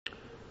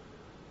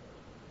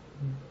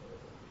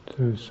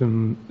So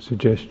some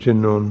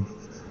suggestion on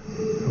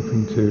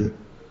helping to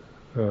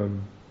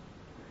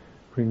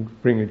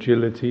bring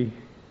agility,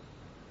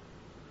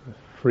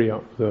 free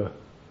up the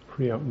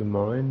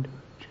mind,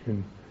 which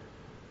can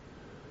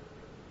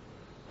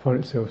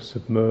find itself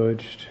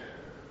submerged,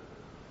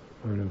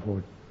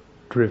 or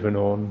driven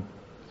on.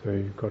 So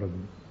you've got a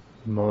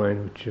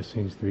mind which just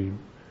seems to be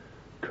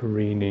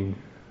careening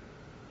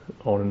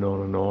on and on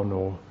and on,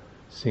 or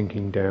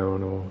sinking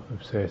down, or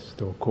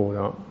obsessed, or caught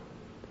up.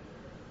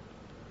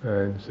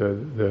 And so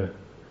the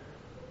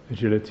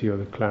agility or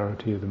the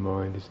clarity of the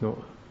mind is not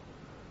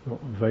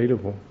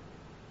available.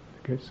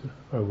 It gets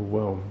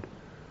overwhelmed.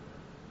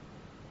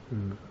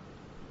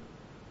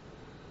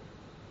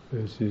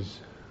 This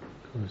is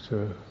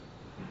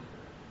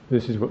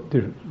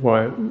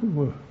why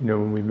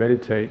when we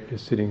meditate,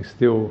 just sitting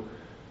still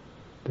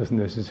doesn't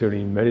necessarily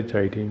mean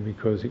meditating,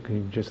 because it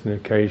can be just an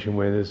occasion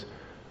where there's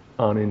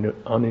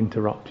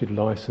uninterrupted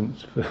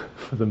license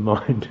for the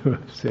mind to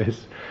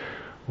obsess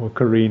or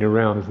careen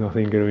around. There's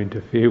nothing going to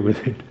interfere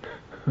with it.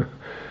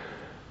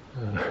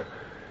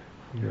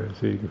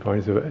 So you can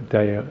find yourself a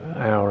day,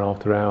 hour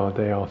after hour,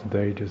 day after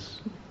day,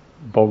 just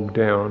bogged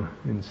down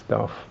in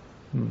stuff.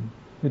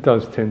 It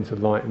does tend to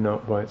lighten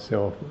up by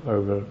itself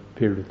over a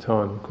period of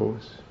time, of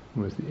course,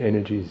 as the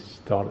energies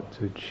started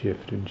to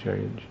shift and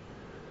change.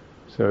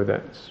 So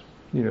that's,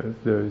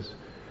 there's,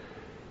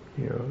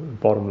 the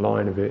bottom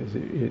line of it is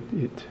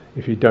it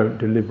if you don't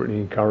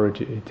deliberately encourage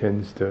it, it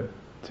tends to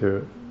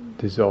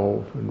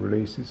dissolve and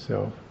release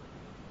itself.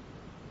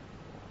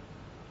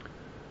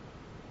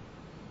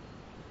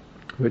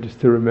 But just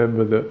to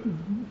remember that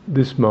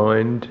this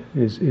mind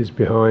is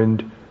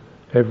behind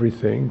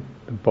everything,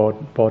 the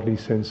bodily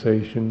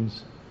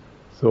sensations,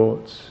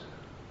 thoughts,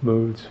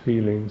 moods,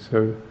 feelings.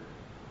 So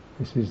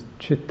this is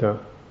citta.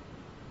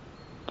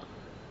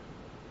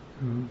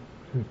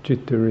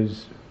 Citta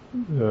is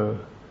the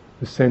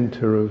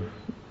center of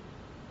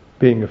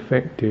being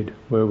affected,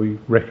 where we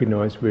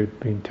recognize we're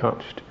being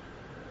touched,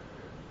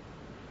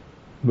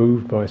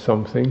 moved by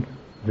something,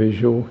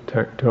 visual,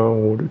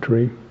 tactile,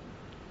 auditory.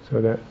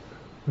 So that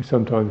we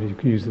sometimes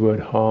use the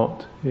word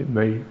heart. It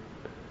may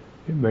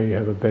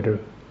have a better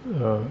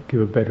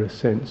give a better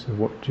sense of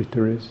what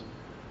citta is.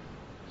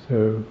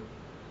 So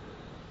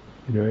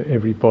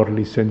every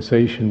bodily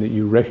sensation that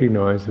you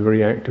recognize, the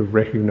very act of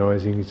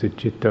recognizing is a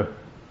citta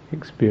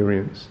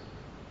experience.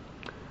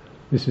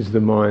 This is the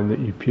mind that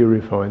you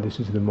purify.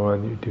 This is the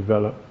mind that you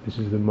develop. This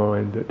is the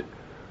mind that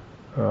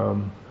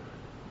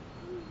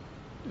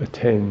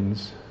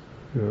attends.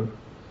 So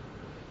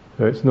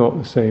it's not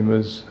the same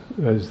as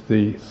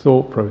the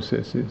thought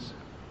processes,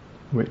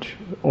 which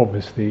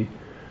obviously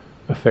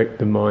affect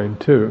the mind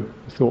too.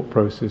 The thought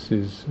process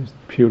is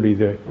purely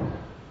the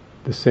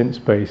sense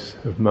base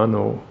of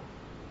mano,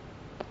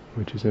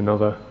 which is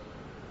another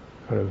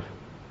kind of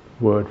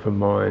word for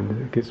mind.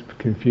 It gets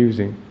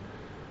confusing.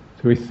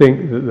 So we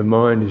think that the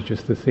mind is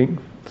just the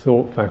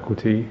thought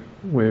faculty.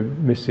 We're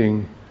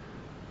missing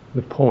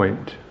the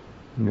point.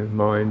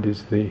 Mind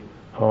is the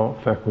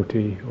heart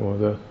faculty, or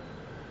the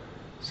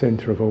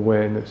center of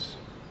awareness.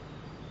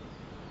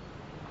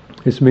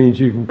 This means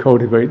you can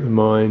cultivate the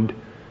mind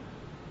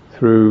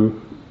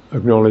through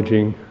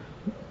acknowledging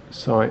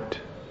sight,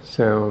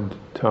 sound,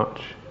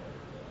 touch,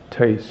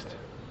 taste,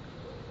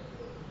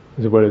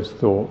 as well as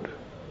thought.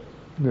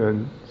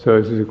 And so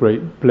this is a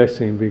great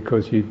blessing,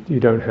 because you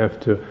don't have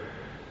to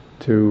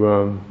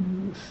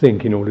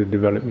think in order to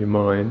develop your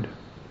mind,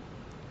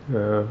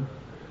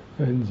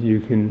 and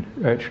you can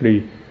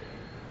actually,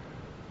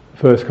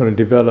 first kind of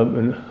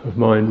development of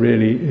mind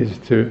really is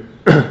to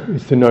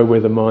know where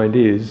the mind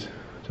is,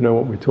 to know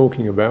what we're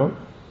talking about.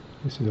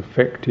 This is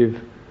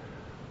affective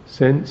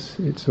sense.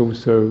 It's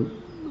also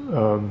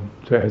so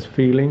it has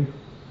feeling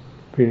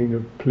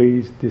of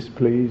pleased,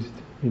 displeased,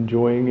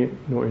 enjoying it,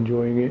 not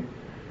enjoying it.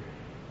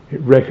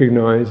 It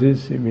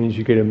recognizes. It means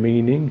you get a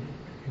meaning.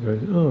 It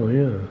goes, oh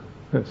yeah,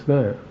 that's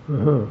that.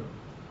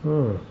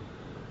 Oh,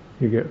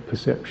 you get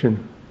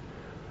perception.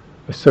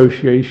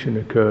 Association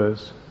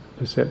occurs.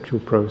 Perceptual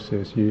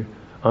process. You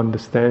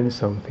understand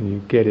something. You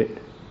get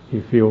it.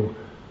 You feel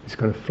this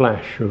kind of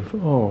flash of,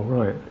 oh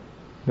right,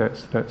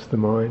 that's the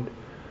mind.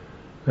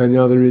 And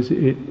the other is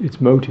it's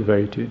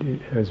motivated.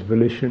 It has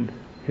volition.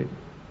 It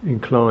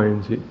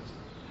inclines. It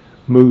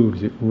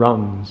moves. It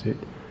runs. It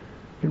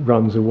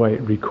runs away.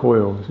 It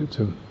recoils.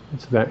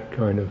 It's that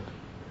kind of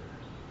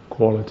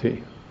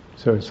quality.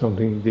 So it's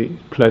something that's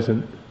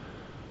pleasant.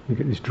 You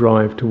get this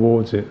drive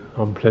towards it.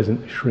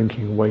 Unpleasant,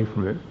 shrinking away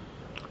from it.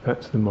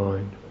 That's the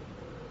mind.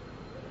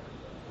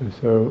 And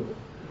so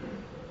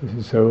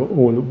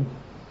when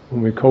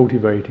we're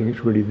cultivating,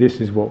 it's really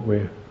this is what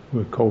we're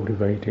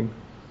cultivating.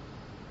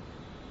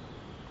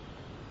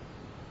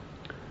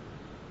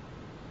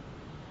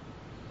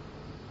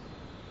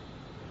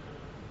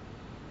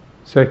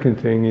 Second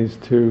thing is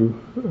to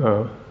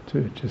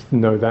just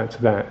know that's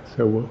that.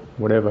 So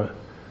whatever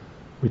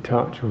we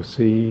touch or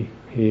see,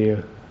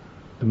 hear,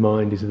 the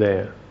mind is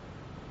there.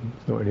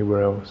 It's not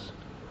anywhere else.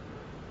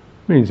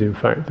 It means, in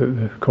fact, that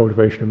the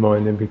cultivation of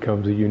mind then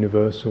becomes a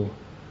universal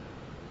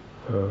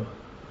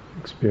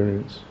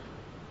experience.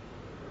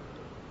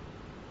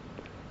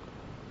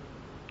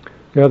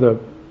 The other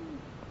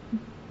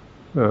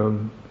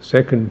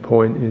second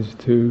point is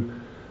to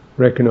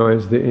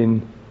recognize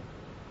that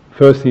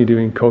first thing you do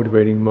in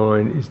cultivating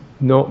mind is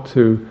not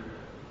to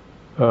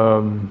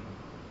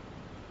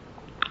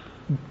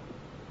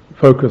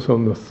focus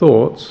on the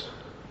thoughts,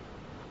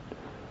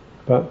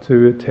 but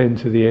to attend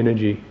to the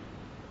energy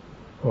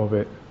of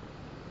it,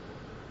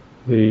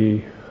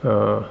 the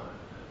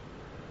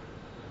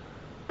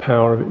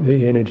power of it,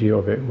 the energy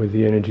of it. With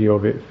the energy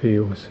of it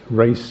feels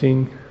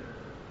racing,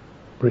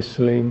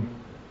 bristling,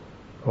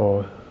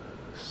 or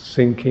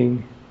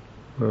sinking.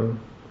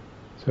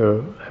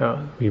 So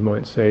how we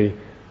might say,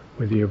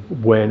 where the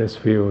awareness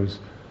feels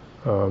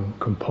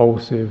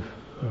compulsive,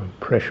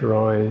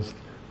 pressurized,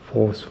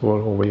 forceful,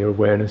 or where your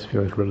awareness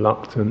feels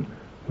reluctant,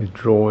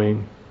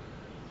 withdrawing.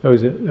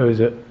 Those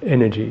are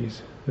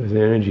energies. There's an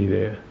energy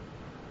there.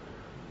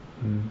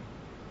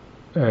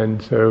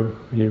 And so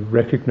you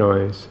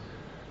recognize,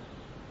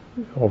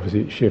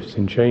 obviously it shifts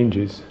and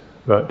changes,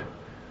 but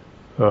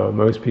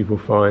most people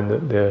find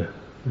that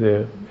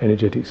their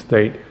energetic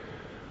state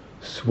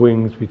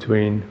swings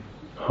between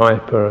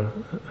hyper,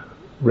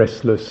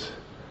 restless,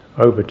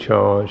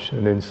 overcharged,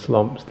 and then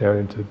slumps down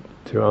into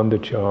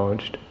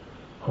undercharged,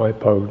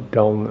 hypo,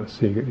 dullness.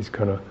 So you get these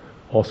kind of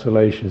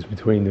oscillations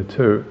between the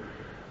two.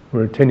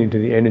 We're attending to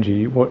the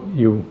energy. What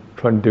you're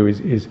trying to do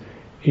is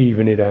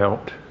even it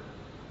out,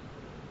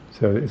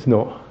 so that it's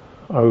not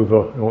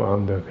over or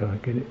under. Kind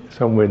of get it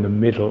somewhere in the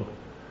middle,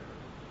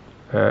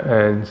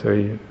 and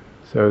so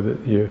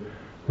that you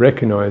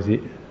recognize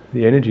the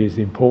energy is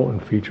the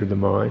important feature of the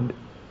mind.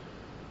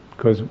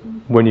 Because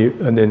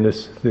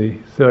the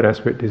third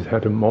aspect is how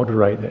to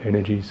moderate the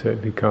energy so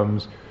it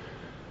becomes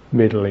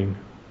middling,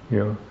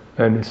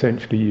 and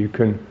essentially you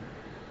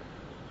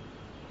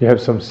have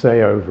some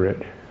say over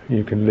it.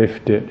 You can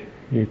lift it,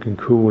 you can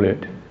cool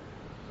it.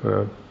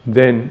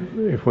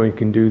 Then, if we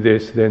can do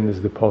this, then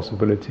there's the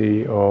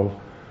possibility of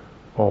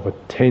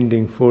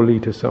attending fully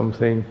to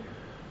something,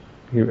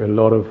 a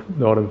lot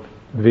of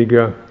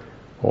vigor,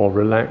 or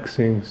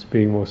relaxing,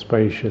 being more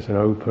spacious and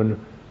open,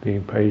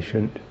 being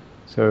patient,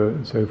 so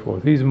and so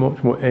forth. These are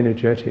much more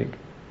energetic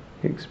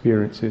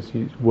experiences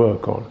you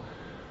work on.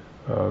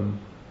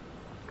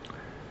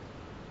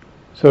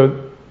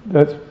 So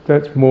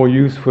that's more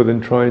useful than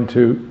trying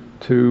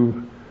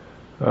to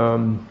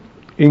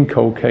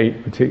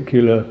inculcate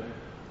particular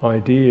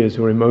ideas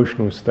or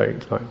emotional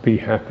states, like be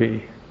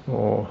happy,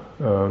 or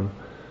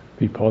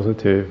be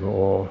positive,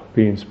 or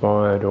be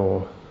inspired,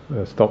 or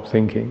stop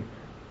thinking.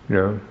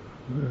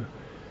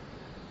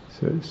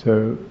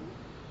 So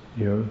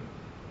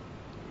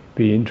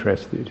be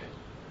interested,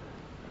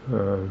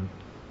 have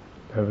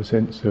a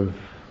sense of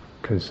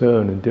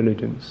concern and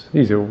diligence.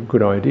 These are all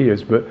good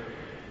ideas, but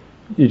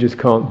you just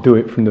can't do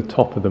it from the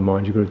top of the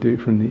mind. You've got to do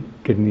it from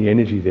getting the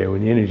energy there.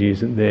 When the energy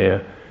isn't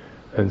there,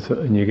 and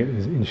you get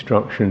this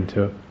instruction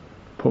to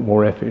put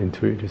more effort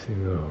into it, just think,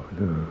 oh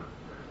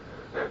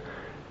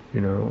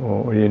no,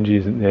 or when the energy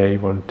isn't there,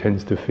 one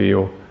tends to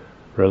feel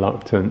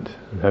reluctant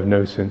and have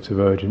no sense of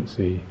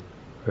urgency,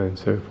 and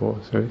so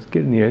forth. So it's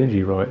getting the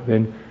energy right.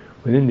 Then,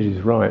 when the energy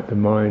is right, the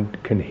mind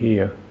can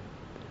hear.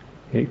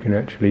 It can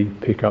actually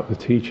pick up the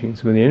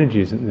teachings. When the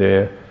energy isn't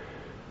there,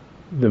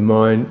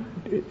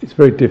 it's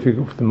very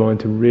difficult for the mind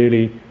to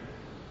really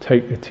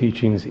take the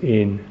teachings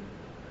in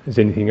as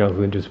anything other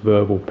than just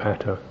verbal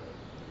patter.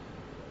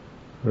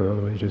 In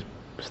other words, just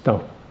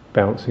stuff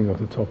bouncing off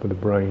the top of the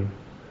brain.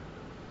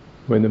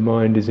 When the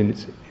mind is in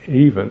its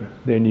even,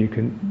 then it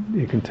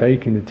can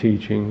take in the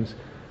teachings,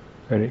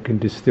 and it can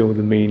distill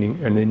the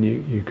meaning, and then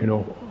you can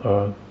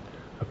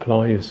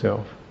apply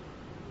yourself.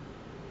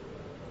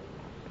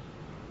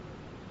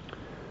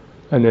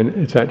 And then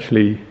it's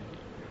actually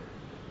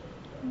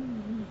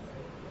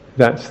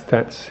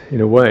that's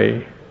in a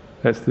way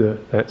that's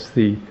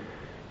the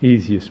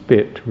easiest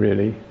bit,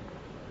 really,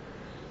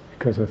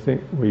 because I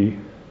think it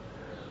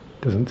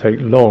doesn't take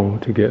long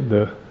to get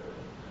the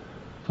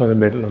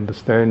fundamental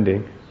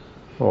understanding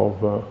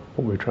of what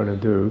we're trying to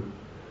do,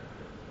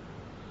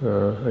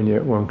 and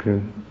yet one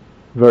can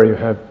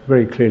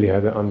very clearly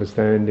have that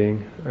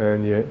understanding,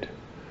 and yet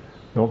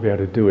not be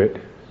able to do it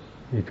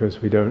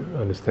because we don't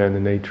understand the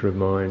nature of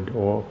mind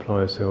or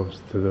apply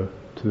ourselves to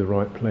the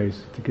right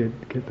place to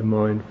get the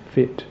mind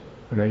fit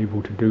and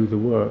able to do the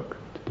work,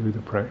 to do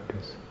the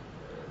practice.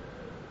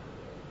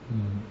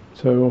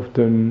 So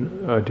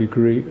often a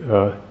degree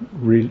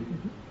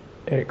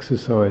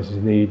exercise is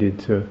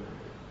needed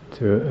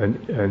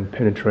and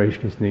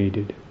penetration is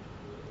needed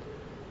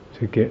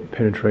to get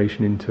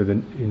penetration into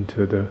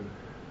the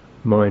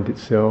mind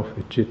itself,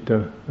 the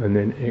citta, and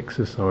then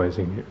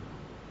exercising it.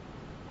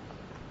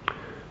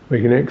 We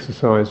can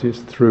exercise this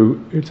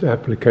through its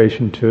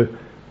application to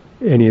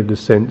any of the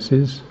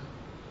senses.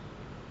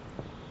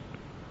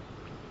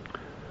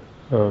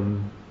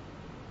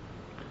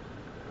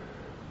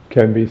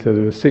 Can be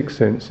through the six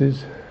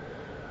senses: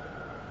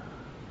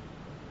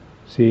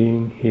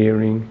 seeing,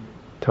 hearing,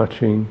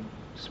 touching,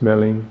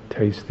 smelling,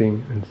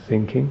 tasting, and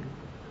thinking.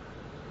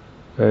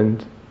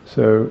 And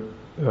so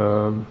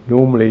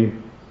normally,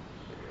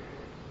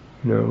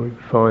 we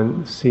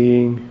find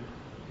seeing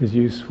is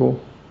useful.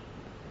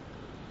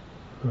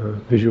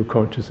 Visual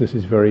consciousness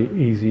is very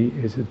easy.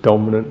 It's a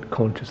dominant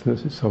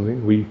consciousness. It's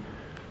something we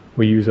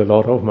use a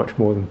lot of, much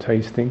more than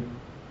tasting.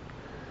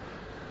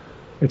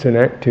 It's an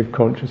active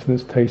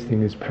consciousness.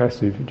 Tasting is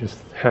passive. It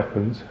just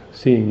happens.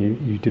 Seeing,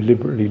 you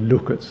deliberately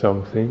look at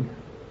something.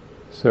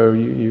 So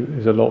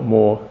there's a lot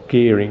more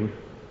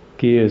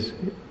gears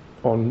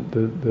on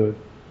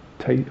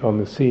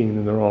the seeing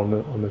than there are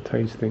on the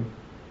tasting.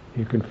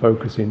 You can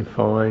focus in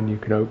fine. You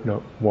can open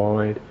up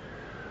wide.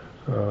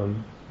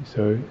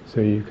 So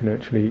you can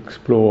actually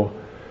explore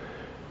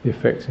the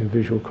effects in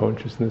visual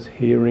consciousness.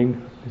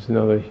 Hearing is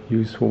another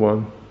useful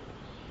one,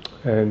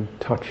 and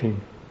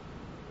touching.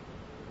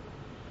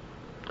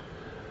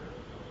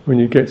 When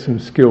you get some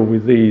skill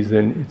with these,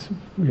 then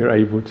you're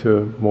able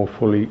to more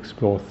fully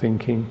explore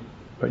thinking,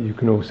 but you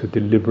can also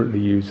deliberately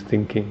use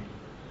thinking,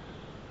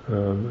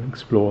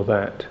 explore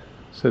that.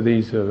 So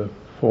these are the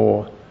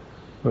 4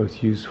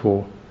 most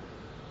useful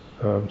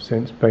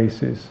sense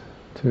bases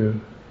to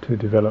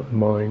develop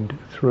mind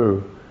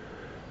through.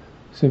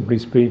 Simply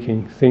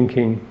speaking,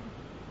 thinking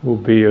will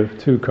be of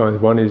 2 kinds.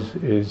 One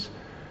is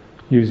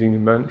using a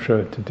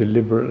mantra to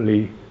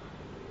deliberately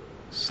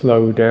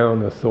slow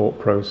down a thought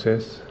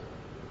process,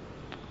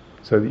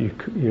 so that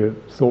your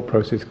thought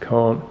process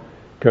can't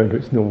go into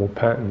its normal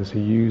patterns. So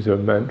you use a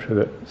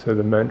mantra so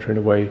the mantra in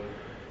a way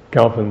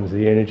governs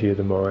the energy of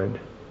the mind,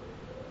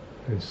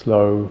 and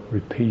slow,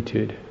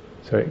 repeated,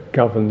 so it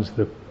governs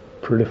the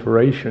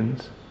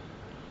proliferations,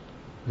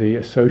 the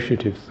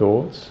associative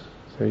thoughts,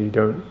 so you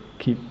don't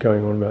keep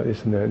going on about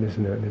this and that and this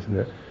and that and this and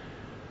that.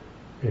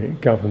 And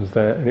it governs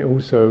that, and it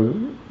also,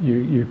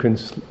 you can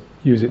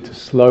use it to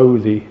slow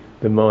the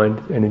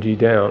mind energy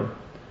down.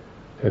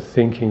 So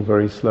thinking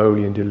very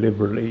slowly and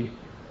deliberately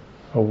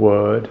a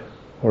word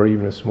or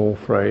even a small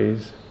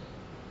phrase,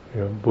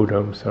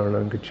 Buddham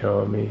Saranam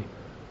Gacchami,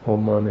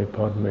 Om Mani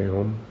Padme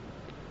Hum.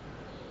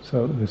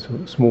 So this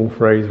small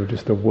phrase or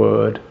just a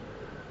word,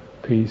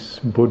 peace,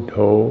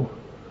 Buddho,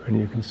 and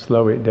you can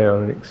slow it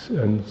down,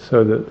 and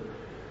so that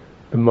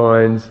the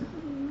mind's,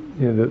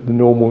 the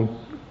normal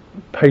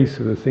pace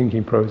of the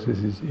thinking process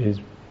is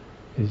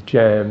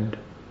jammed,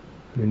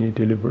 and then you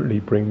deliberately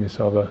bring this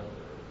other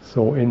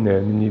thought in there,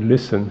 and then you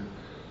listen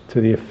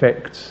to the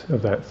effects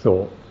of that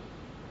thought.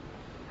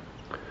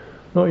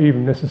 Not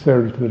even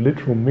necessarily to the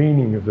literal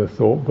meaning of the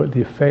thought, but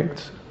the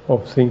effects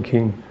of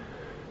thinking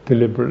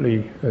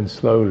deliberately and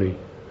slowly,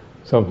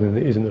 something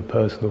that isn't a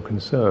personal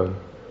concern.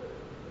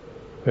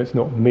 It's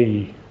not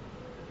me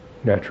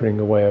nattering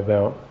away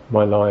about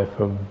my life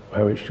and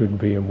how it should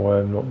be and why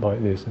I'm not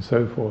like this and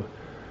so forth.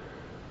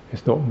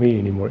 It's not me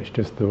anymore, it's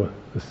just the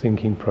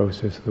thinking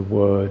process, the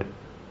word.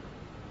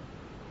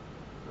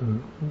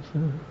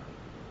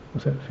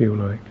 What's that feel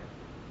like?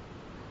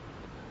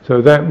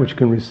 So that which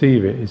can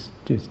receive it is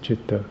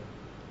citta.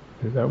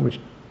 That which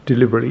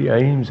deliberately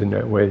aims in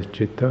that way is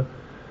citta.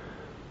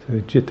 So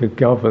the citta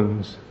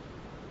governs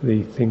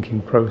the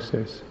thinking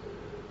process,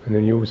 and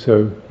then you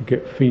also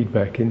get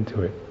feedback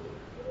into it.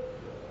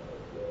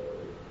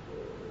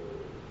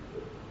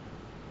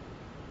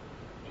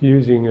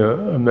 Using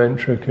a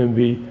mantra can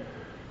be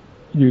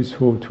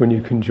useful when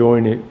you can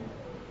join it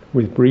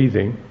with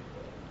breathing.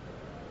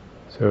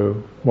 So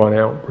one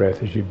out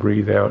breath, as you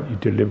breathe out, you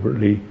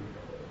deliberately,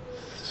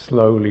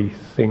 slowly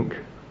think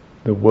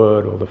the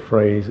word or the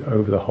phrase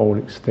over the whole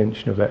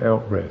extension of that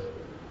out breath.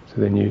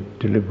 So then you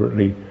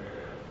deliberately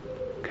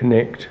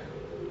connect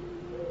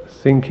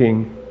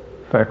thinking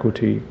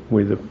faculty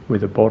with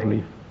a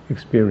bodily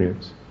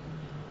experience.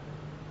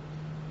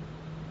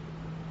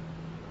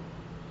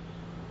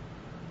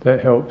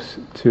 That helps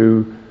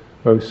to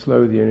both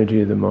slow the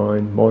energy of the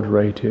mind,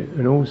 moderate it,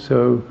 and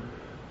also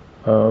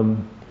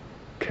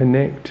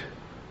connect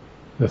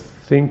the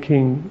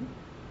thinking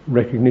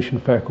recognition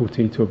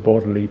faculty to a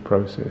bodily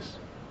process,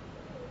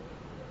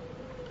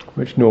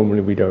 which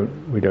normally we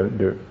don't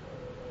do,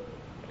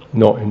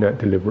 not in that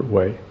deliberate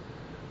way.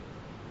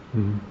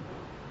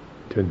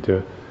 Tend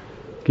to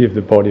give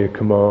the body a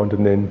command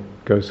and then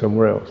go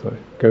somewhere else.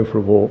 Like go for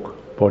a walk,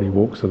 body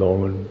walks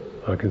along, and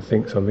I can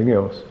think something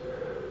else.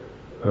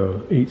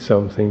 Eat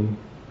something,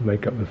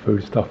 make up the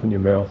food, stuff in your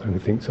mouth,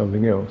 and think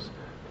something else.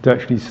 To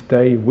actually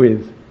stay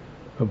with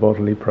a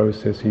bodily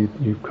process,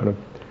 you've kind of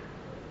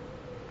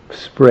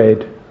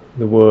spread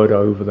the word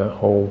over that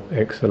whole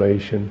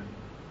exhalation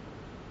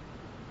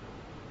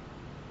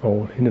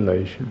or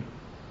inhalation.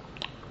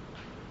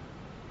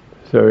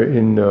 So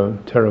in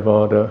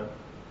Theravada,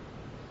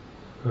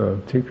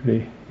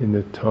 particularly in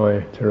the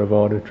Thai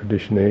Theravada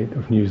tradition, they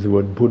often use the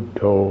word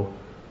Buddho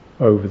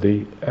over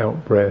the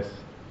out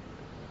breath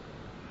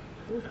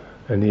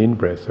and the in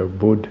breath. So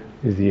Bud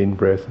is the in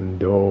breath and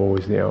Do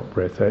is the out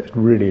breath. That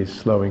really is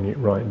slowing it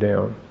right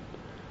down.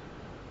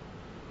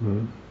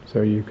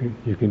 So you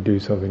can do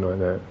something like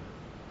that.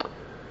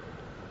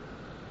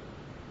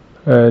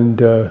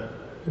 And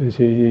as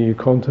you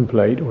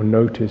contemplate or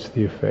notice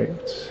the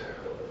effects,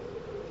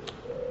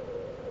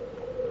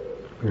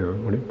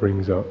 what it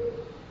brings up.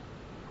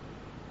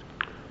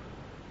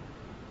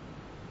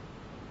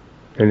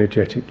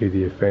 Energetically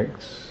the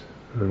effects,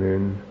 and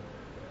then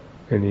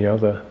any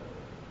other,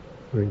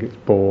 when it gets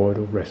bored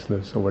or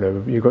restless or whatever,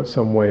 but you've got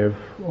some way of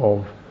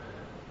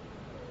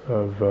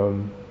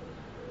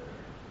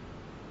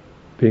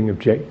being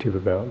objective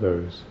about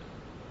those.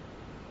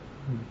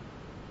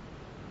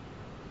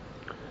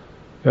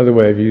 The other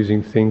way of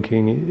using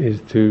thinking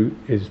is to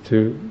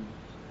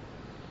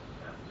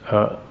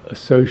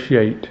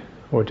associate,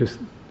 or just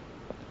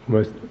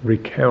almost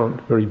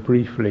recount very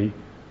briefly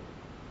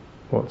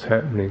what's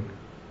happening.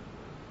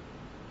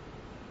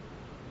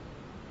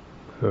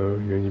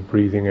 So you're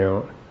breathing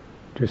out,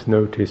 just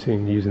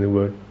noticing, using the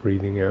word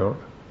breathing out.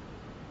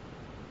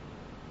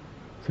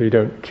 So you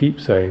don't keep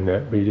saying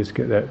that, but you just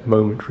get that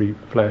momentary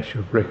flash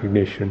of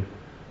recognition.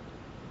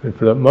 And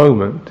for that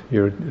moment,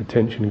 your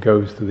attention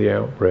goes to the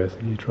out-breath,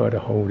 and you try to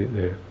hold it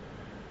there.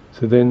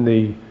 So then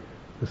the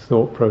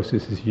thought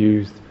process is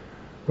used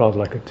rather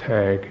like a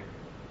tag,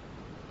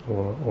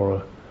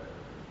 or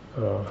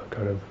a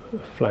kind of a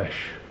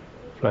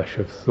flash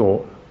of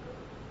thought.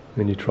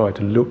 Then you try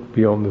to look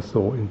beyond the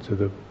thought into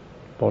the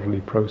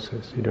bodily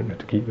process. You don't have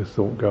to keep the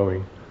thought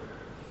going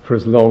for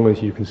as long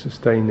as you can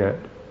sustain that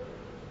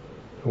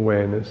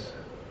awareness,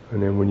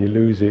 and then when you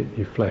lose it,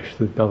 you flash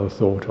another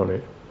thought on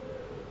it,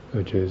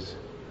 which is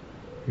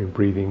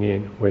breathing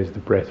in, where's the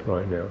breath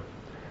right now?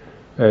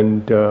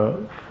 And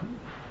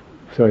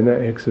so in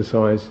that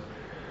exercise,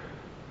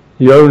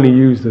 you only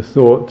use the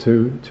thought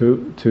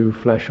to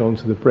flash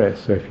onto the breath.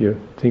 So if you're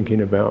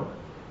thinking about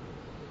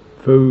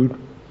food,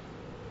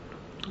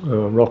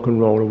 rock and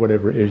roll, or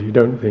whatever it is, you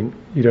don't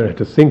have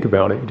to think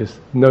about it. You just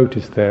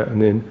notice that, and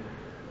then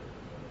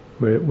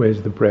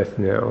where's the breath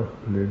now,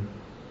 and then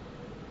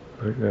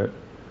like that.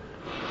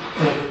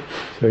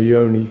 So you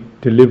only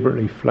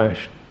deliberately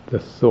flash the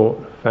thought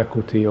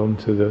faculty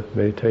onto the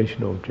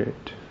meditation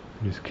object.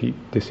 You just keep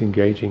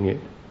disengaging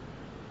it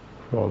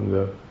from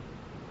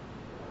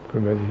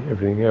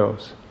everything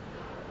else.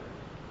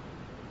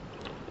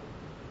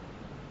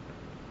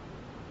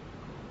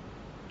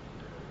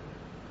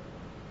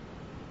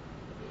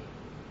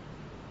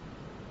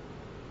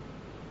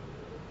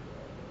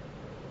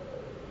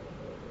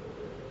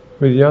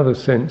 With the other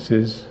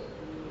senses,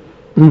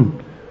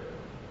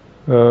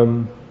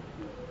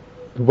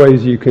 the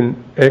ways you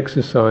can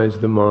exercise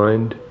the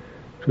mind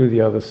through the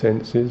other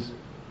senses.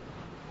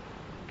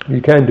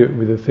 You can do it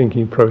with the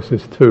thinking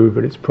process too,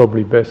 but it's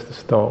probably best to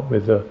start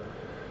with the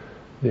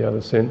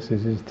other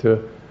senses, is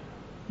to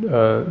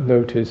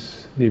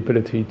notice the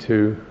ability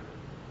to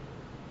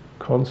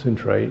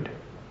concentrate,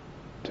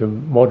 to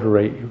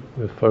moderate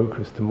the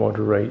focus, to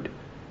moderate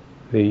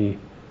the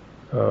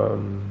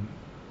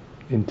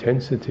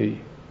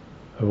intensity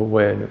of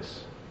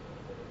awareness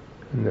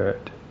in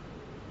that.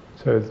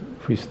 So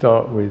if we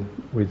start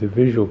with the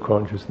visual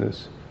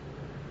consciousness,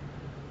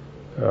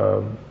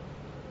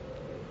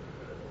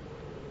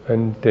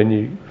 and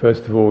then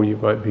first of all you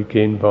might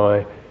begin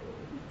by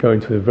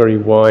going to a very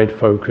wide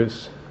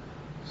focus.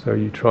 So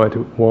you try to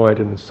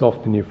widen and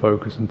soften your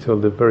focus until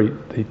the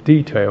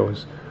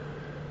details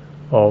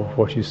of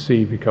what you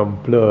see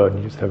become blurred,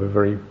 and you just have a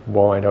very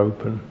wide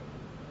open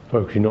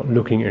focus. You're not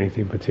looking at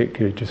anything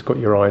particular, you've just got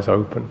your eyes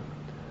open.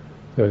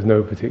 There's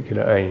no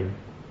particular aim.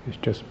 It's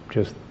just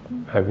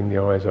having the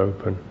eyes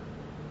open.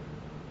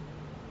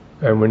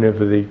 And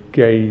whenever the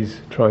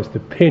gaze tries to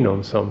pin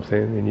on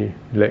something, then you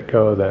let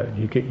go of that.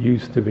 You get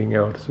used to being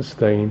able to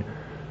sustain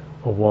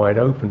a wide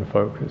open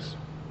focus.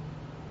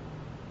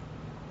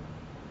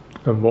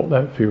 And what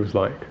that feels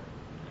like.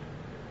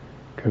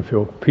 It can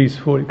feel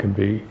peaceful, it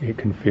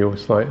can feel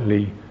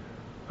slightly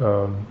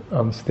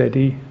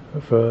unsteady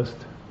at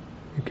first.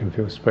 It can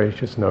feel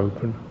spacious and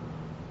open.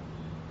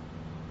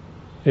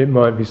 It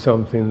might be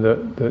something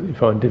that you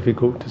find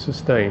difficult to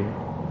sustain.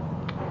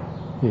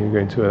 You go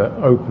into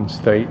an open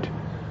state.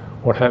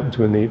 What happens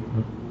when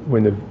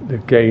the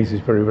gaze is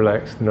very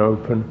relaxed and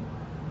open?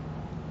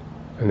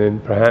 And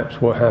then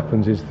perhaps what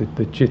happens is that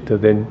the citta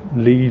then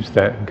leaves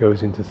that and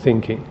goes into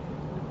thinking,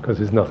 because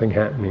there's nothing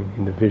happening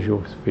in the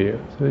visual sphere.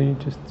 So you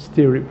just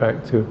steer it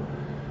back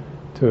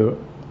to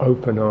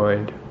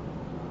open-eyed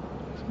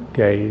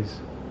gaze,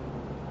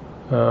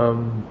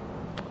 and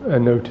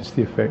notice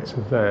the effects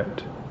of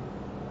that.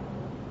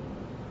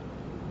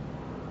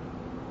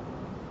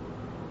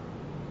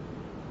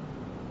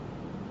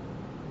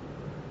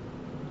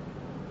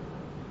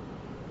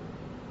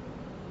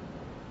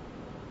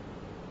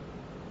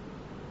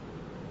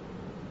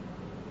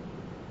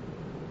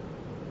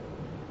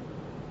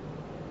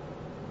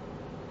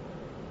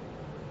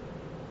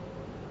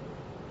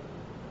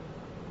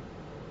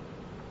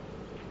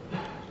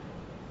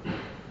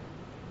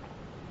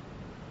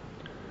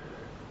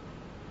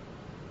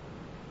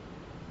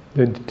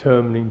 Then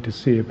determining to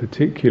see a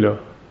particular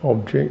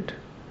object,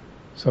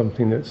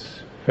 something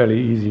that's fairly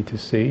easy to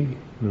see,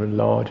 a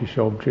largish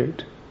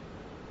object,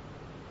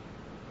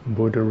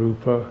 Buddha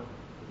Rupa,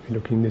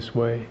 looking this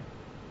way.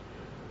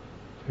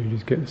 So you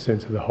just get the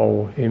sense of the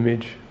whole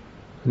image.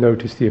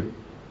 Notice the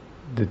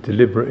the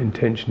deliberate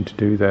intention to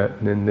do that,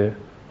 and then the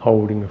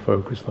holding a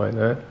focus like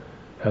that,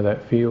 how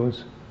that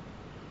feels.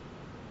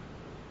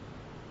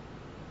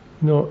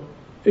 Not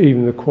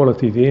even the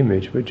quality of the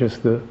image, but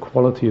just the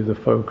quality of the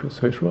focus.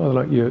 So it's rather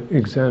like you're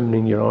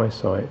examining your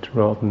eyesight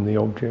rather than the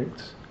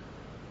objects.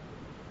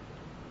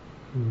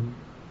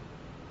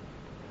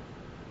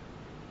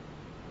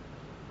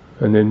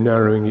 And then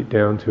narrowing it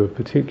down to a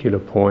particular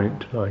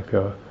point, like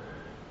the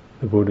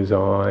Buddha's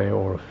eye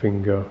or a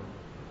finger.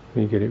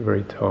 You get it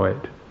very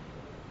tight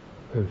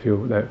and feel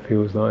what that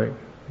feels like.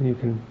 And you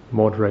can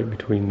moderate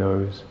between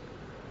those.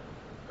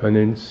 And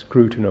then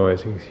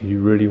scrutinizing, so you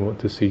really want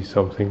to see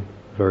something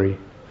very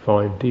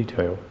fine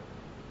detail.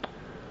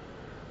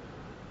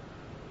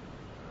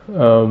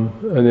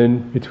 And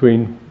then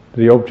between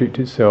the object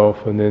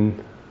itself and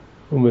then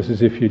almost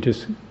as if you're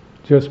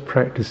just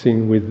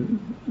practicing with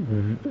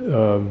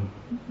the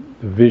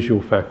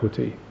visual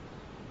faculty,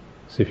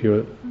 as if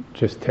you're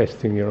just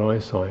testing your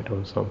eyesight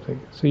on something.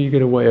 So you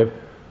get a way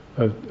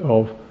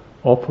of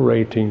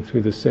operating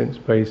through the sense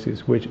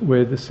basis,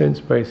 where the sense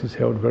base is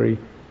held very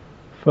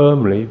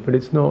firmly, but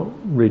it's not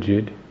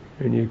rigid,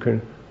 and you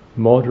can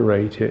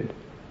moderate it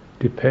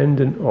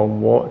dependent on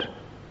what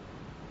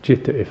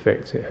citta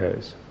effects it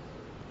has.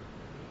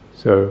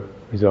 So,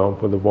 for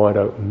example, the wide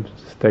open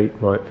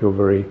state might feel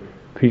very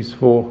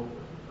peaceful,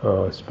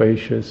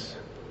 spacious,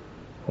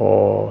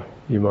 or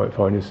you might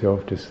find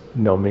yourself just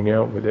numbing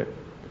out with it.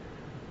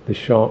 The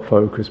sharp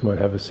focus might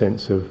have a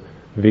sense of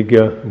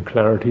vigor and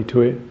clarity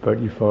to it, but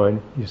you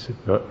find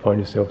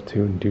yourself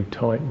too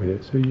tight with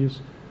it. So you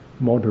just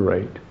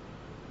moderate,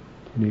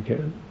 and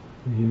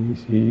you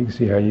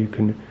see how you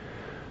can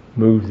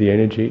move the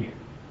energy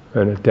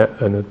and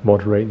adapt and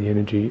moderate the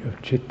energy of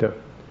citta,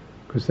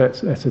 because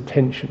that's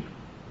attention.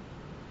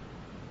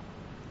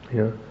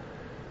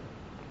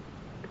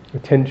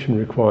 Attention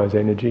requires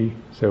energy,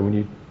 so when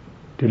you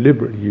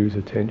deliberately use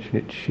attention,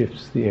 it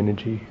shifts the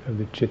energy of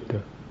the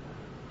citta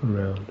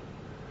around.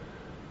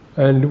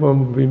 And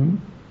one would be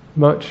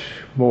much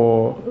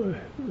more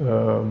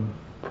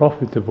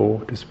profitable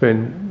to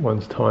spend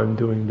one's time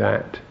doing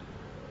that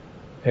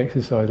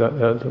exercise like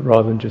that,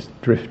 rather than just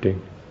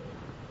drifting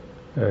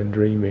and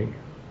dreaming.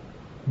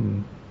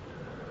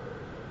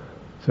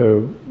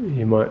 So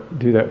you might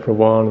do that for a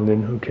while, and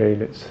then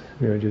let's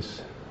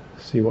just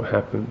see what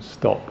happens.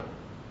 Stop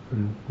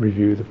and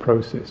review the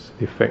process,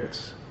 the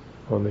effects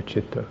on the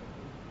citta.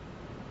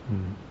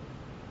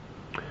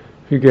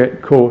 If you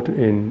get caught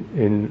in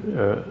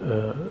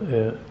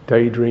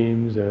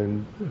daydreams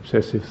and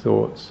obsessive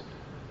thoughts,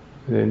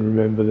 then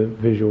remember the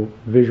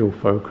visual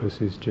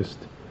focus is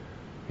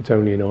it's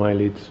only an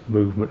eyelid's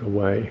movement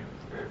away.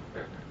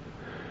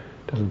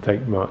 Doesn't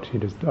take much. You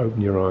just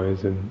open your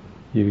eyes and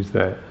use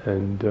that,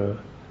 and it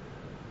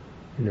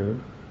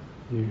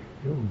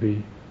will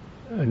be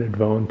an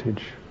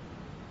advantage.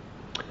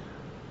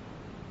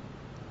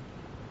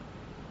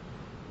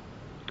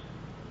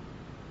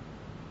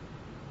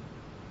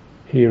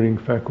 Hearing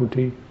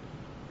faculty,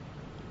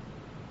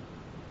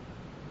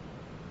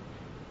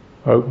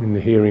 opening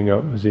the hearing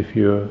up as if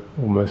you're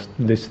almost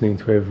listening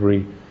to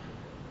every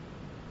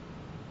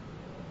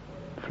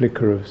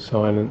flicker of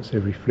silence,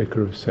 every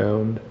flicker of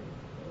sound.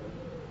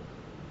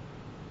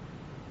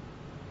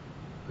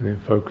 And then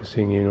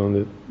focusing in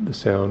on the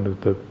sound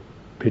of the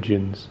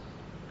pigeons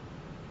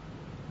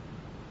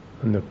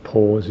and the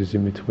pauses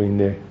in between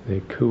their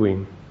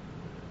cooing.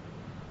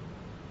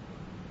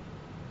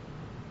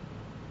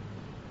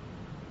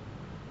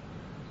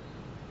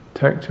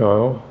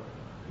 Tactile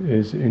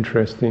is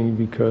interesting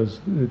because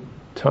the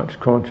touch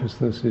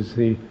consciousness is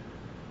the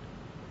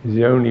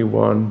only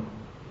one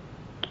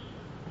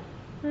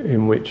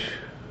in which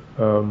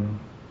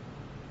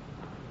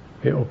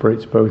it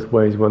operates both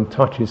ways. One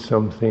touches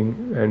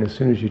something, and as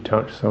soon as you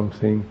touch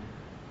something,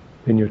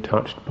 then you're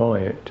touched by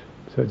it.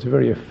 So it's a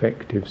very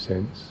effective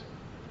sense.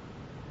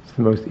 It's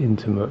the most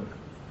intimate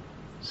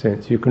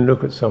sense. You can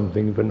look at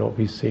something but not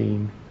be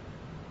seen.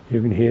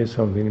 You can hear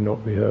something and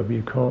not be heard, but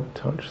you can't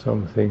touch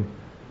something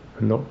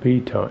and not be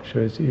touched.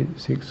 So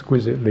it's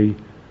exquisitely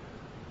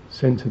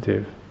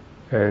sensitive,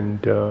 and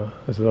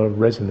there's a lot of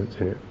resonance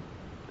in it.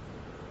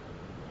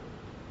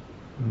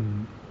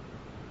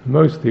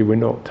 Mostly we're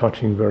not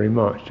touching very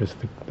much, just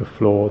the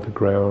floor, the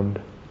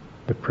ground,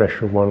 the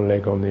pressure of one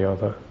leg on the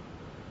other.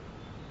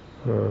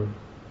 But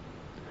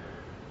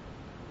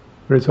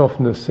it's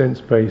often a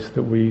sense base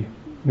that we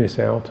miss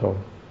out on.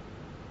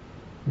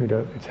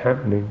 It's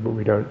happening, but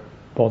we don't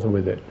bother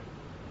with it.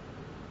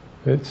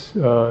 It's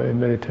in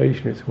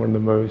meditation, it's one of the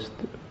most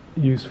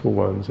useful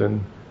ones,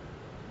 and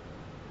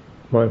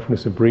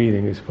mindfulness of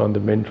breathing is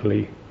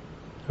fundamentally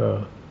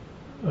a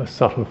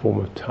subtle form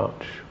of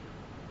touch.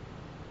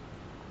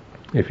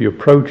 If you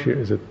approach it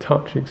as a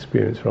touch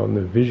experience rather than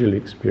a visual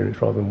experience,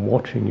 rather than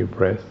watching your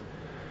breath,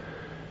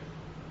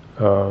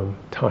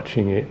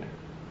 touching it,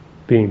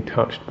 being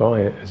touched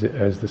by it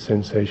as the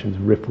sensations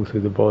ripple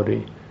through the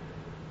body,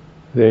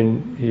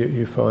 then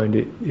you find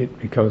it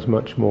becomes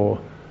much more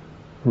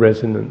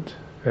resonant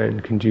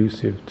and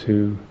conducive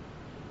to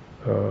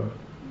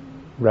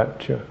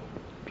rapture,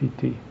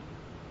 piti,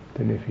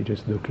 than if you're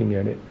just looking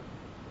at it.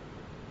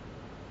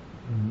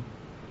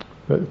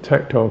 But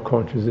tactile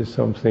consciousness is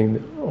something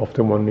that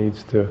often one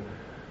needs to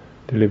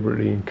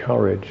deliberately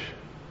encourage.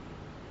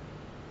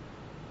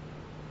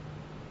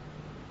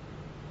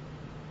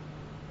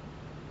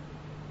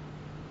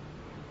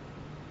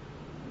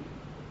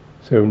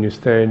 So when you're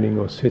standing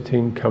or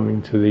sitting,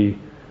 coming to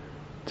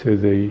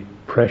the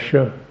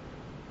pressure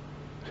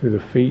through the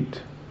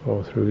feet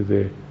or through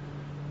the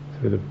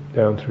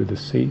down through the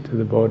seat of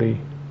the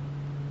body,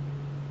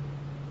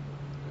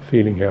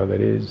 feeling how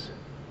that is.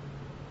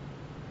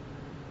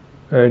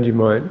 And you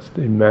might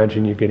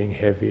imagine you're getting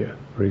heavier,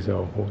 for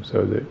example,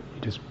 so that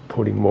you're just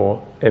putting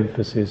more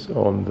emphasis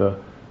on the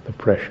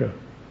pressure.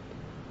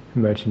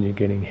 Imagine you're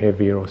getting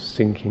heavier or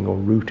sinking or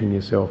rooting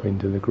yourself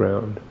into the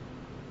ground.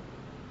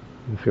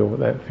 And feel what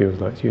that feels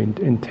like. So you're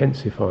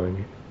intensifying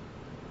it.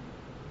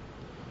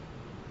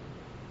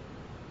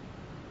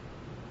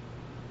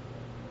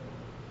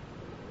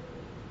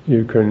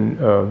 You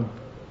can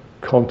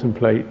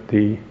contemplate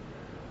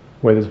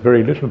where there's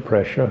very little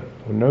pressure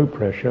or no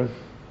pressure,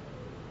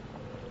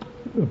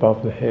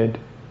 above the head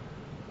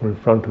or in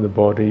front of the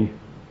body.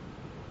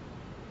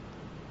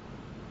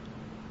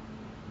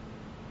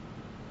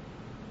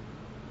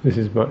 This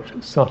is much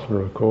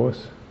subtler, of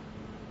course.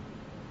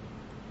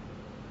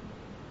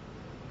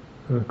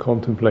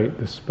 Contemplate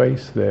the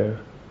space there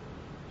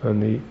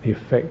and the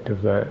effect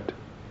of that.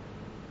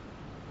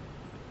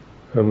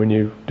 And when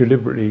you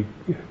deliberately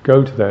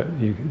go to that,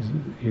 you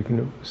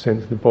can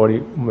sense the body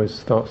almost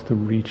starts to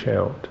reach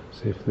out,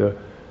 as if the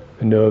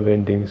nerve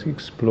endings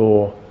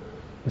explore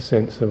the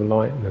sense of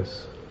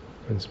lightness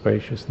and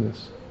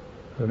spaciousness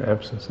and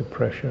absence of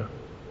pressure.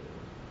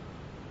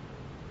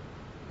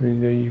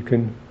 And there you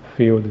can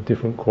feel the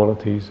different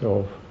qualities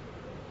of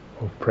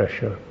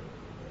pressure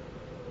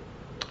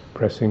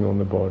pressing on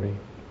the body.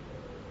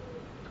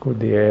 It's called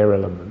the air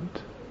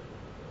element.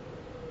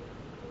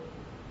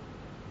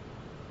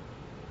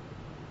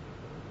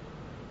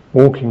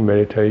 Walking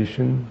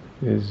meditation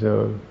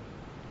can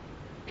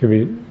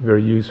be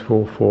very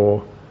useful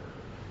for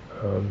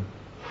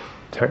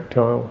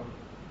tactile,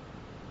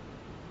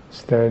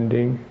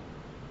 standing,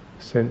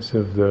 sense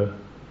of the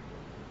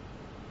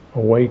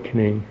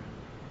awakening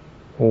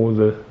all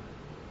the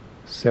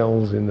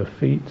cells in the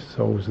feet,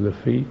 soles of the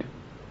feet,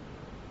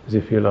 as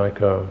if you're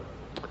like a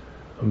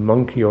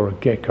monkey or a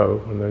gecko,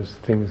 one of those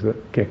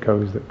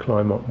geckos that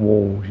climb up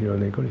walls,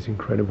 and they've got these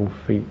incredible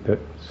feet that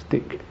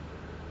stick.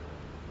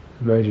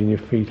 Imagine your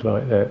feet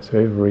like that, so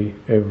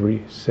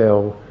every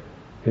cell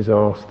is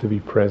asked to be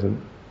present.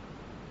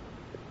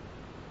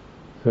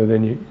 So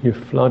then you're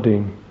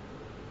flooding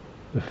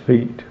the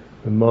feet.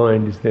 The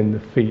mind is then the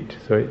feet,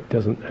 so it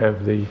doesn't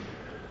have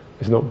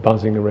it's not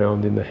buzzing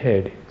around in the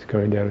head, it's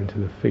going down into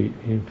the feet.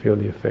 You can feel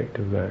the effect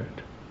of that.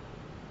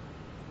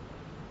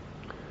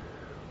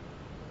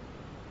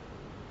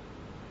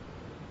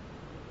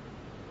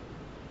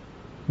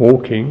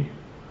 Walking,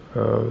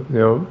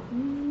 now,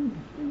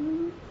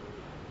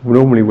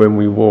 normally when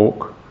we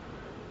walk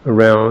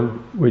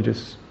around, we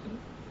just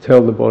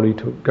tell the body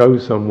to go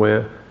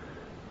somewhere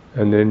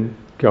and then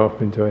go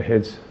up into our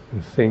heads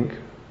and think,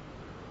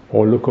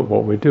 or look at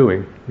what we're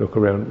doing, look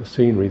around at the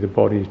scenery. The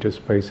body is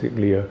just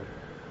basically a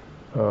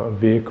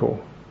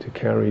vehicle to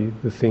carry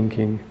the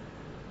thinking,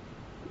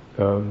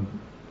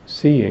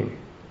 seeing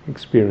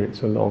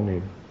experience along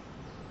in.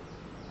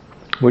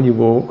 When you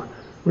walk,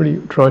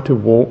 really try to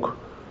walk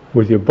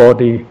with your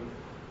body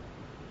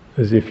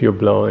as if you're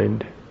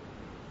blind.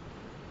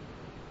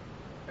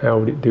 How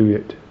would it do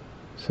it?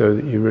 So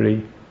that you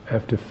really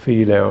have to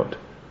feel out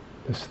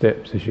the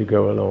steps as you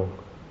go along.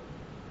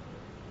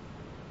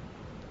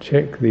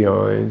 Check the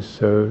eyes,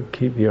 so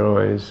keep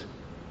your eyes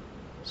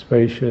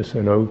spacious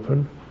and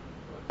open,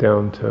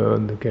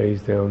 downturn, the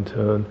gaze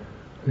downturn,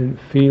 and then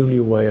feel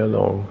your way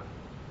along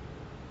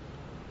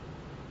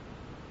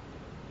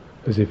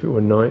as if it were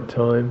night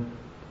time,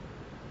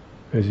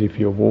 as if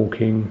you're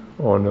walking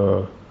on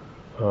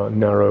a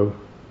narrow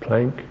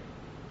plank,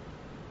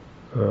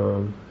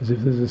 as if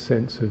there's a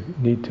sense of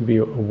need to be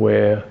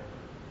aware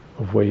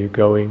of where you're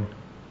going,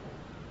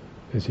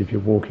 as if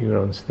you're walking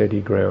on steady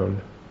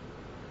ground.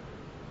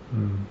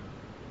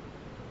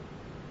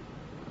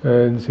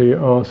 And so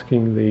you're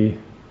asking the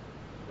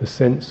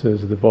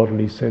sensors, the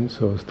bodily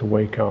sensors, to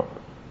wake up.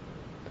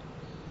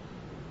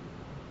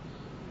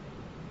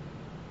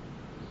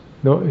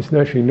 It's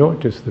actually not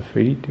just the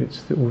feet,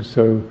 it's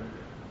also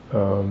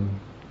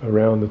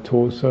around the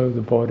torso,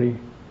 the body.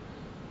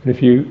 And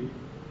if you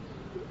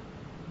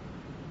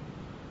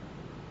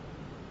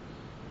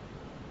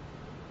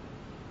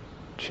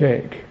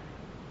check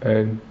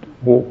and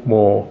walk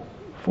more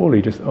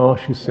fully, just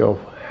ask yourself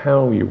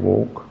how you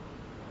walk,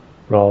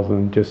 rather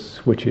than just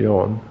switch it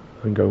on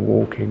and go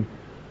walking.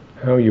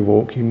 How you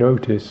walk, you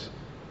notice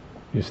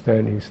you're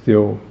standing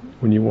still.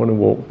 When you want to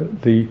walk,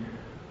 the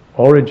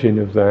origin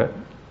of that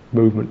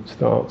movement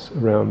starts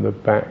around the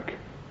back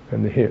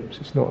and the hips.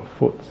 It's not a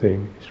foot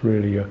thing, it's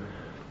really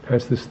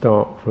has to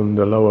start from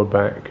the lower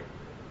back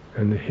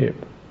and the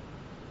hip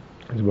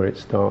is where it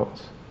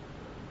starts.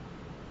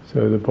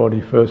 So the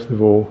body first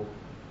of all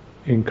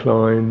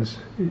inclines,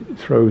 it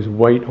throws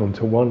weight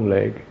onto one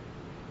leg,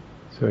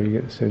 so you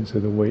get the sense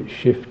of the weight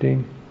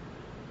shifting.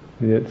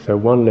 So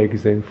one leg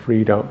is then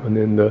freed up, and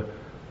then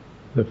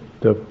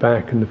the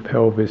back and the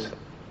pelvis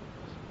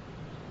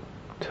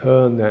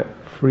turn that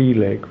free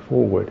leg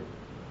forward.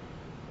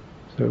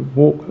 So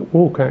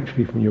walk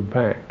actually from your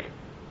back.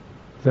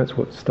 That's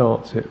what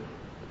starts it.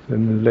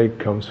 Then the leg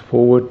comes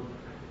forward,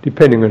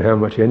 depending on how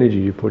much energy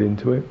you put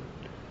into it,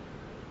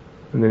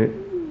 and then it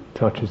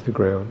touches the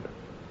ground.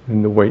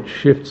 Then the weight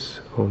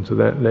shifts onto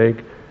that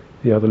leg.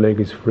 The other leg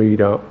is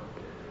freed up.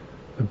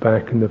 The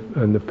back and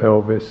the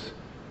pelvis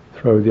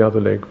throw the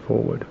other leg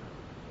forward.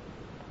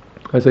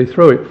 As they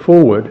throw it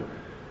forward,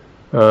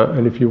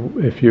 and if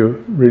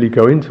you really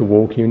go into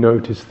walking, you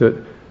notice that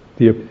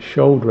the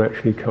shoulder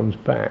actually comes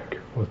back,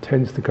 or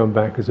tends to come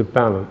back as a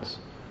balance.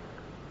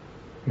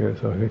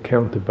 It's like a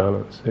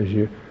counterbalance. As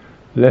your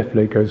left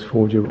leg goes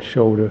forward, your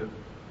shoulder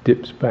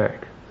dips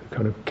back to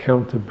kind of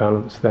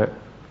counterbalance that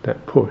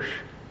push.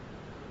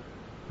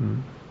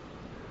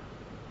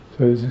 So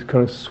there's this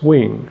kind of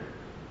swing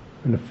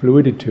and a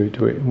fluidity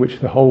to it in which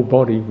the whole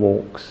body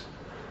walks.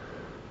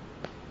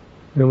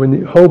 Now when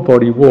the whole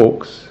body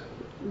walks,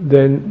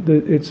 then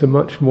it's a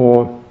much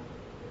more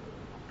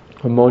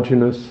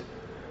homogeneous,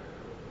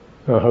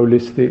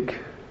 holistic,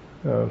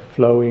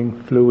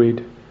 flowing,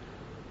 fluid,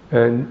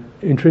 and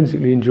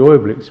intrinsically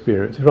enjoyable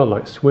experience. It's rather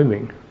like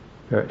swimming,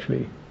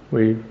 actually.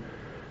 When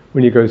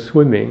you go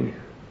swimming,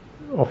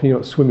 often you're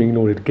not swimming in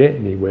order to get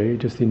anywhere, you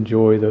just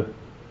enjoy the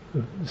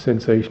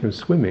sensation of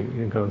swimming,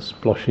 and kind of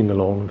sploshing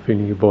along and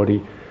feeling your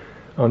body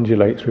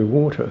undulate through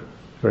water.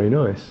 Very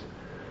nice.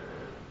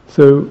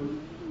 So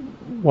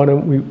why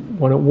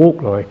don't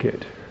walk like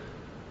it?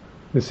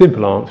 The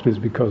simple answer is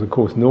because, of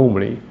course,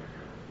 normally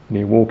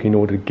you walk in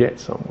order to get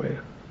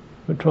somewhere,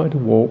 but try to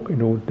walk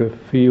in order to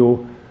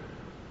feel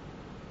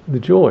the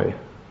joy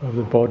of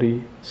the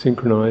body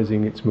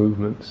synchronizing its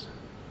movements,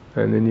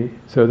 and then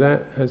so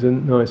that has a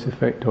nice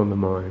effect on the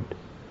mind.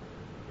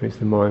 Makes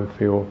the mind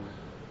feel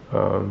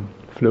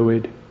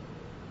fluid,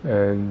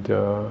 and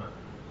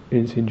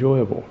it's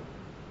enjoyable.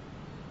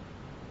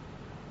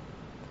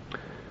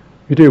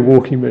 If you do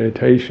walking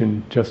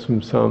meditation just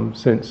from some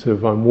sense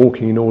of I'm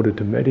walking in order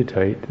to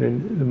meditate,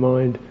 then the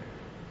mind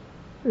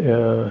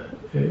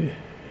it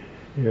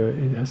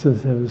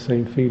doesn't have the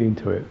same feeling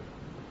to it.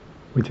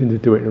 We tend to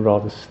do it in a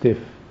rather stiff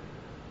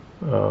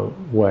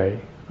way,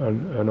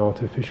 an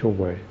artificial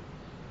way.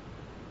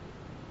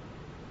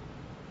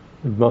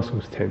 The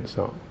muscles tense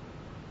up.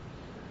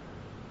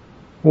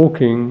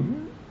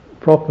 Walking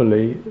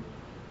properly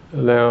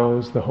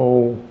allows the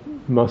whole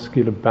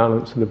muscular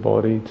balance of the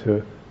body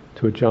to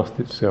adjust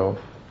itself,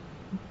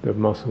 the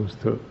muscles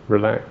to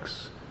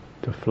relax,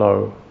 to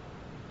flow.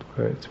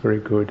 It's very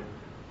good,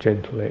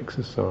 gentle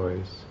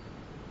exercise,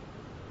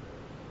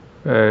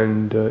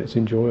 and it's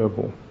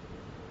enjoyable.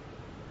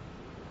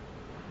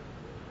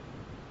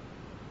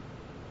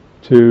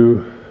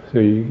 So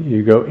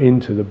you go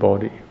into the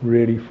body,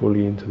 really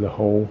fully into the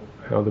whole,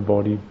 how the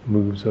body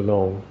moves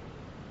along.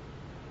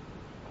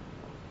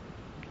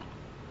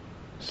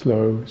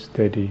 Slow,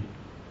 steady,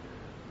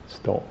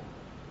 stop,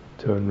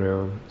 turn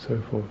round,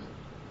 so forth.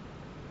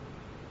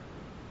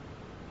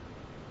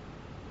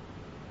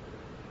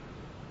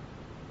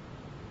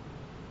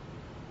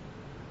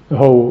 The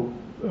whole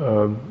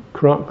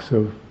crux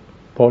of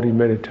body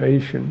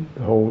meditation,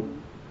 the whole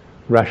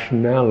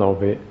rationale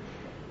of it,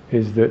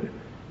 is that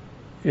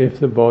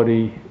if the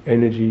body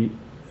energy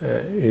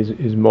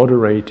is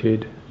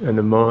moderated, and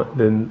the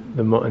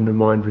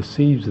mind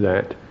receives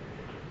that,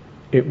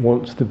 it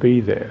wants to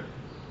be there,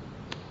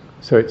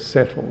 so it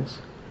settles.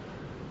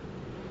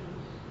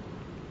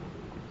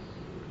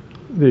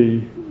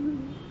 The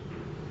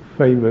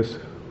famous,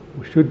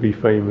 or should be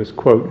famous,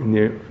 quote in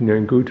the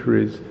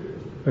Anguttara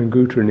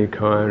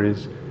Nikaya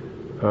is,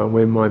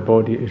 when my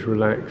body is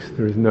relaxed,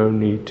 there is no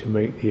need to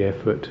make the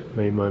effort,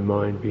 may my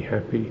mind be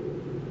happy.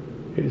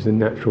 It is a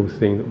natural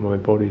thing that my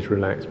body is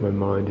relaxed, my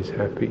mind is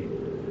happy.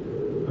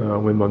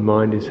 When my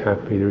mind is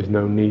happy, there is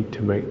no need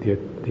to make the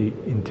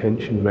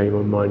intention, may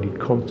my mind be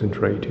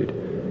concentrated.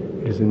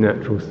 It is a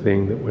natural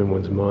thing that when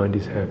one's mind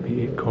is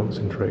happy, it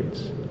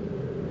concentrates.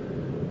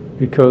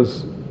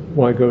 Because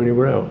why go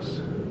anywhere else?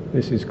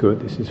 This is good,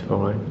 this is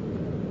fine.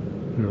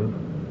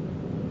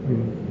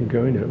 You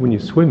go in it. When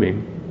you're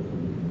swimming,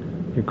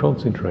 you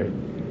concentrate.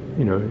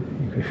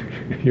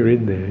 You're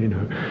in there.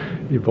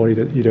 Your body,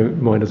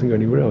 mind doesn't go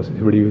anywhere else. It's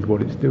really with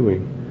what it's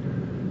doing.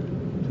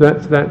 So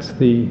that's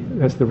the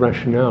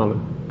rationale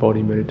of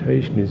body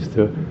meditation, is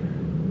to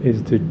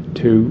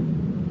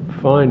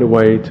find a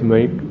way to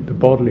make the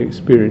bodily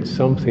experience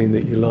something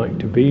that you like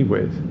to be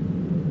with,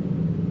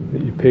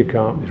 that you pick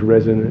up. It's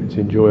resonant, it's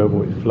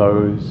enjoyable, it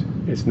flows.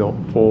 It's not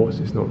forced,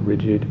 it's not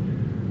rigid,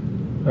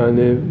 and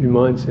your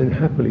mind then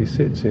happily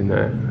sits in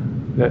that.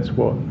 That's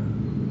what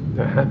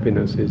that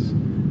happiness is.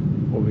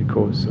 What we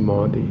call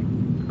samadhi,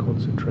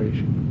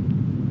 concentration.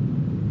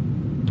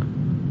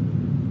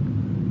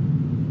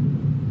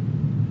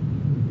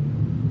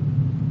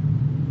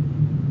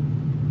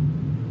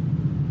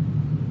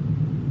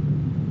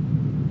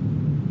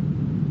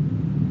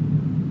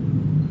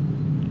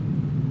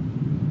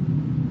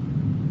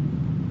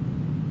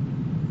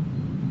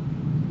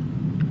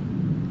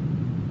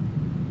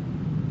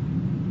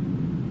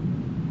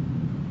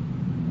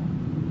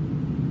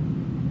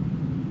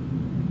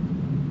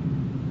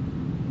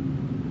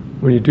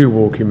 when you do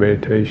walking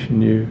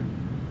meditation,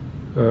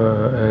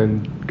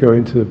 and go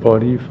into the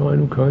body, you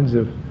find all kinds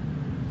of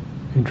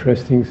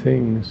interesting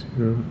things,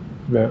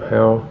 about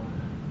how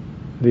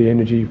the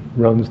energy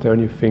runs down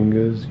your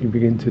fingers. You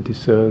begin to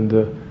discern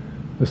the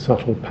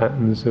subtle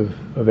patterns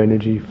of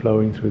energy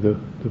flowing through the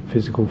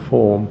physical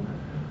form,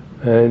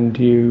 and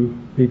you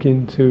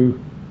begin to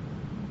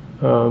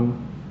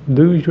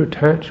lose your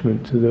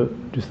attachment to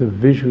just the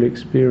visual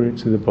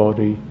experience of the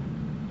body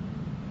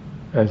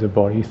as a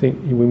body. You think,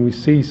 when we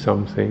see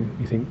something,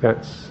 you think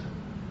that's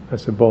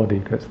a body,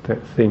 that's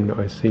that thing that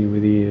I see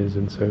with ears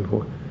and so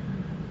forth.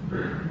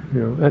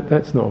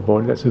 That's not a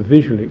body, that's a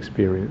visual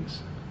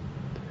experience,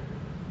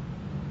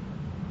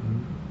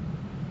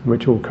 in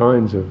which all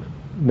kinds of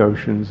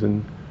notions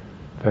and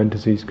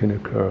fantasies can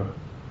occur.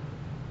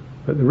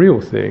 But the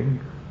real thing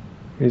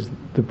is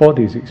the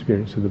body's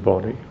experience of the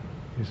body.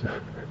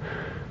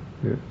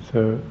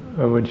 So,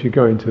 and once you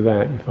go into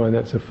that, you find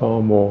that's a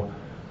far more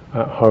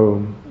at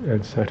home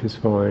and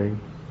satisfying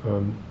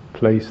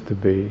place to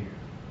be.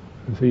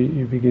 And so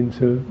you begin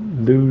to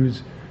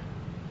lose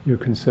your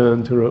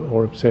concerns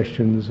or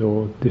obsessions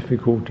or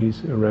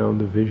difficulties around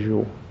the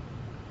visual,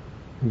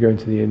 and go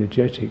into the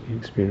energetic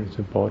experience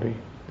of body.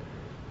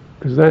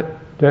 Because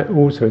that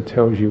also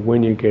tells you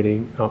when you're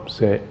getting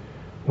upset,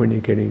 when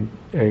you're getting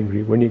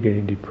angry, when you're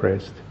getting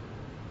depressed.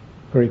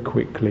 Very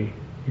quickly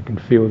you can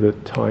feel the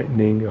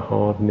tightening, the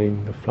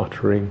hardening, the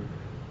fluttering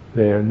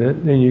there, and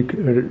then you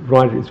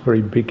right at its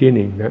very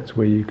beginning, that's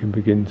where you can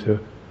begin to,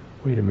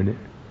 wait a minute,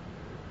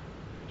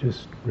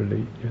 just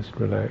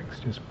relax,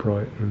 just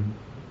brighten.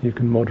 You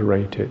can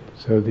moderate it,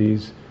 so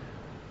these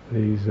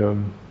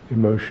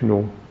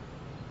emotional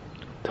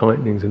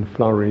tightenings and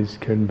flurries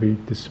can be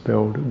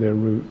dispelled at their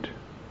root.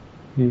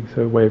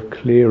 So a way of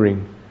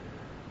clearing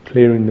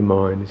the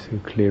mind is through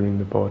clearing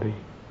the body.